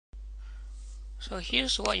So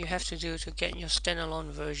here's what you have to do to get your standalone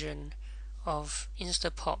version of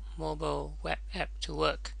InstaPop mobile web app to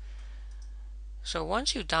work. So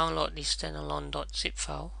once you download the standalone.zip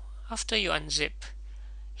file, after you unzip,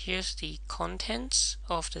 here's the contents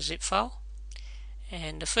of the zip file.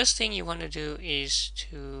 And the first thing you want to do is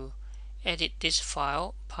to edit this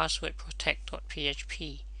file,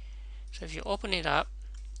 passwordprotect.php. So if you open it up,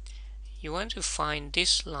 you want to find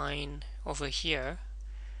this line over here,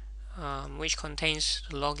 which contains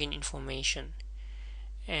the login information.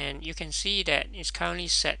 And you can see that it's currently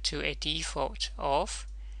set to a default of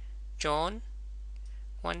John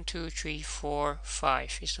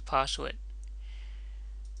 12345 is the password.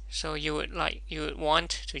 So you would want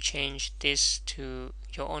to change this to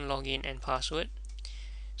your own login and password.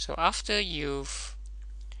 So after you've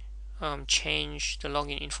changed the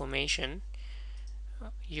login information,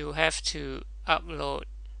 you have to upload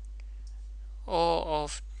all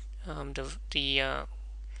of the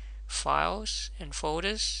files and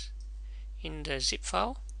folders in the zip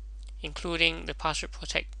file, including the password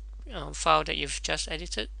protect file that you've just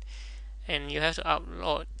edited, and you have to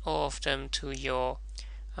upload all of them to your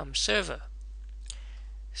server.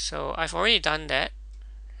 So I've already done that,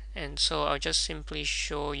 and so I'll just simply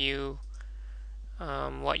show you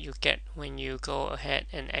what you get when you go ahead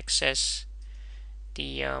and access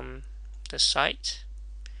the site.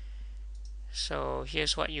 So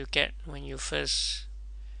here's what you get when you first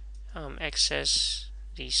access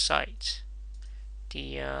the site,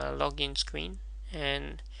 the login screen,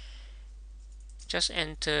 and just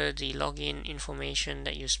enter the login information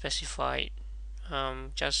that you specified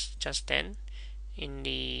just then in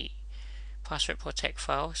the password protect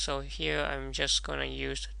file. So here I'm just gonna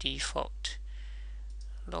use the default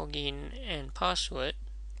login and password,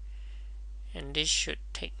 and this should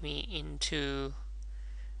take me into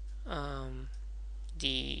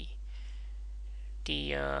the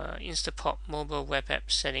InstaPop mobile web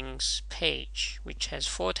app settings page, which has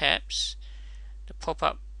 4 tabs: the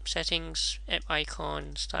pop-up settings, app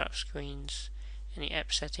icon, startup screens, and the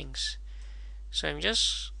app settings. So I'm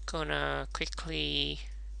just gonna quickly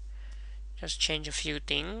just change a few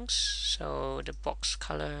things. So the box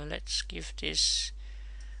color, let's give this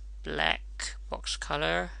black box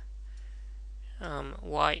color,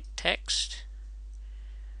 white text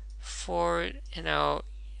for, and I'll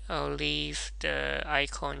leave the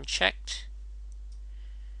icon checked.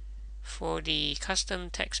 For the custom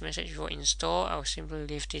text message for install, I'll simply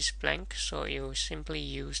leave this blank, so it will simply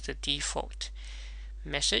use the default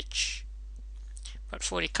message. But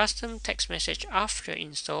for the custom text message after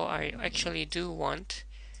install, I actually do want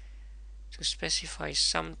to specify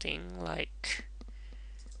something like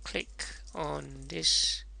click on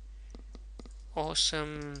this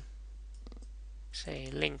awesome, say,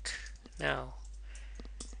 link now.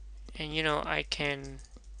 And I can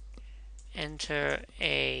enter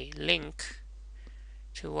a link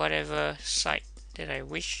to whatever site that I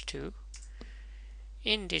wish to.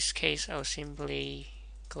 In this case, I'll simply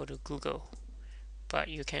go to Google, but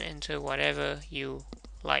you can enter whatever you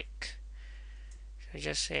like. So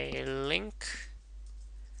just say link.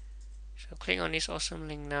 So click on this awesome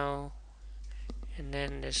link now, and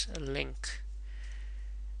then there's a link.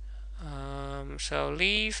 So I'll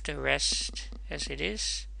leave the rest as it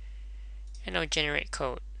is, and I'll generate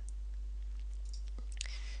code.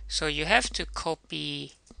 So you have to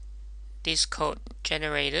copy this code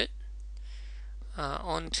generated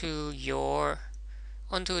onto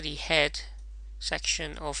the head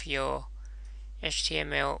section of your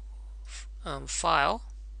HTML file.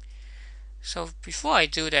 So before I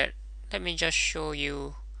do that, let me just show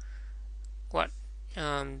you what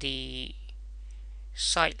the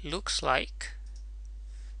site looks like.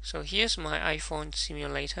 So here's my iPhone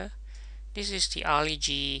simulator. This is the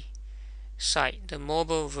AliG site, the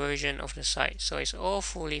mobile version of the site. So it's all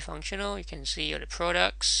fully functional. You can see all the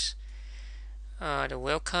products, the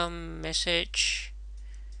welcome message.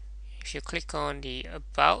 If you click on the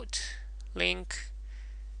about link,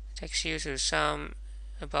 it takes you to some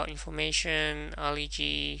about information,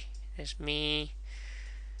 AliG, there's me.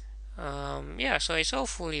 Yeah, so it's all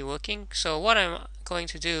fully working. So what I'm going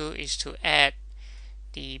to do is to add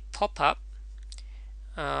the pop-up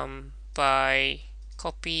by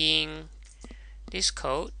copying this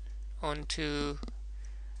code onto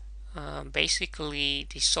basically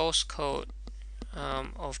the source code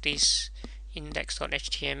of this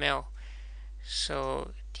index.html.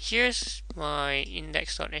 So here's my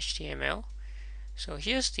index.html. So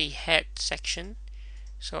here's the head section.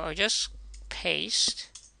 So I'll just paste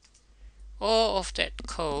all of that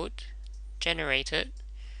code generated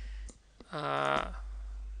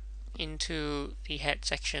into the head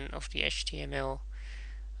section of the HTML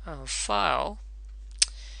file.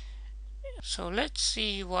 So let's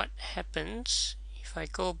see what happens if I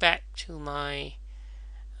go back to my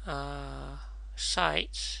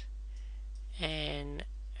site and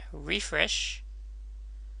refresh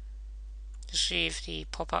to see if the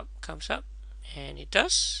pop-up comes up, and it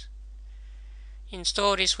does.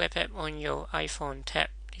 Install this web app on your iPhone, tap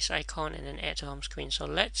this icon and then add to home screen. So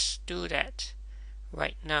let's do that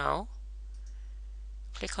right now.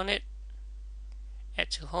 Click on it,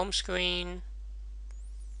 add to home screen,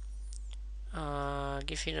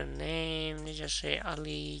 give it a name, let's just say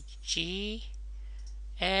Ali G,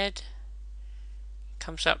 add,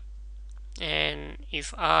 comes up, and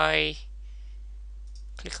if I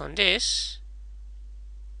click on this,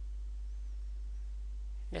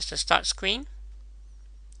 that's the start screen,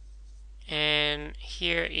 and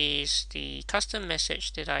here is the custom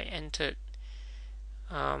message that I entered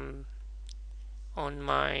on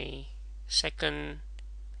my second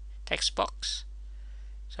text box.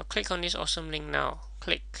 So click on this awesome link now.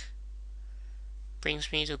 Click.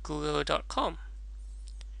 Brings me to google.com.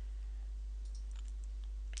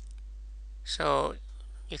 So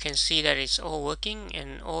you can see that it's all working,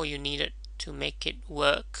 and all you needed to make it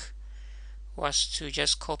work was to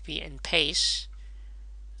just copy and paste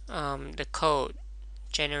the code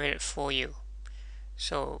generated for you.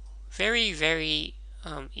 So very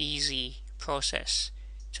easy process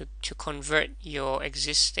to convert your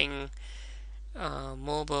existing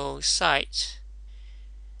mobile site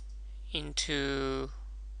into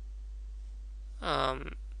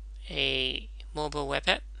a mobile web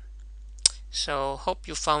app. So hope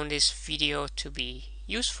you found this video to be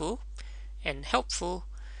useful and helpful,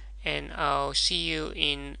 and I'll see you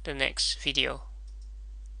in the next video.